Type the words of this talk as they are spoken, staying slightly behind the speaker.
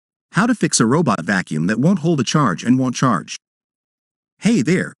How to fix a robot vacuum that won't hold a charge and won't charge. Hey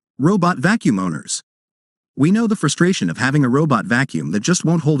there, robot vacuum owners. We know the frustration of having a robot vacuum that just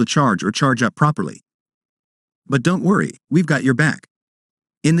won't hold a charge or charge up properly. But don't worry, we've got your back.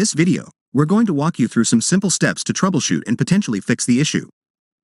 In this video, we're going to walk you through some simple steps to troubleshoot and potentially fix the issue.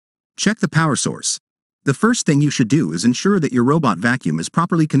 Check the power source. The first thing you should do is ensure that your robot vacuum is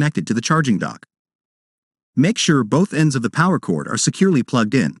properly connected to the charging dock. Make sure both ends of the power cord are securely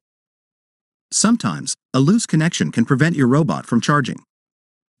plugged in. Sometimes, a loose connection can prevent your robot from charging.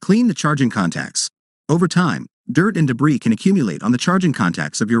 Clean the charging contacts. Over time, dirt and debris can accumulate on the charging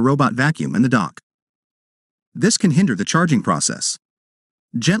contacts of your robot vacuum and the dock. This can hinder the charging process.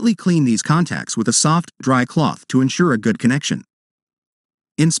 Gently clean these contacts with a soft, dry cloth to ensure a good connection.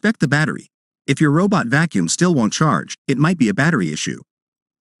 Inspect the battery. If your robot vacuum still won't charge, it might be a battery issue.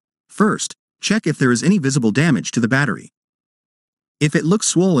 First, check if there is any visible damage to the battery. If it looks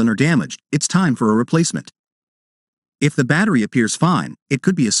swollen or damaged, it's time for a replacement. If the battery appears fine, it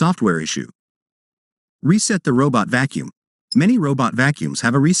could be a software issue. Reset the robot vacuum. Many robot vacuums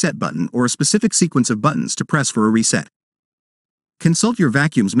have a reset button or a specific sequence of buttons to press for a reset. Consult your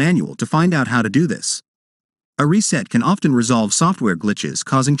vacuum's manual to find out how to do this. A reset can often resolve software glitches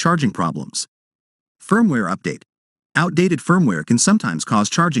causing charging problems. Firmware update. Outdated firmware can sometimes cause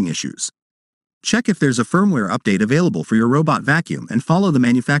charging issues. Check if there's a firmware update available for your robot vacuum and follow the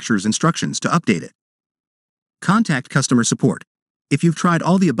manufacturer's instructions to update it. Contact customer support. If you've tried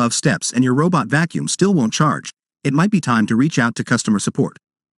all the above steps and your robot vacuum still won't charge, it might be time to reach out to customer support.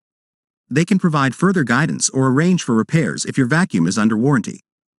 They can provide further guidance or arrange for repairs if your vacuum is under warranty.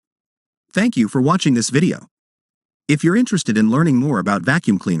 Thank you for watching this video. If you're interested in learning more about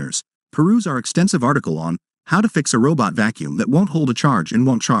vacuum cleaners, peruse our extensive article on how to fix a robot vacuum that won't hold a charge and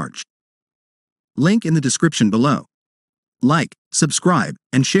won't charge. Link in the description below. Like, subscribe,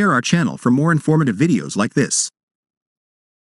 and share our channel for more informative videos like this.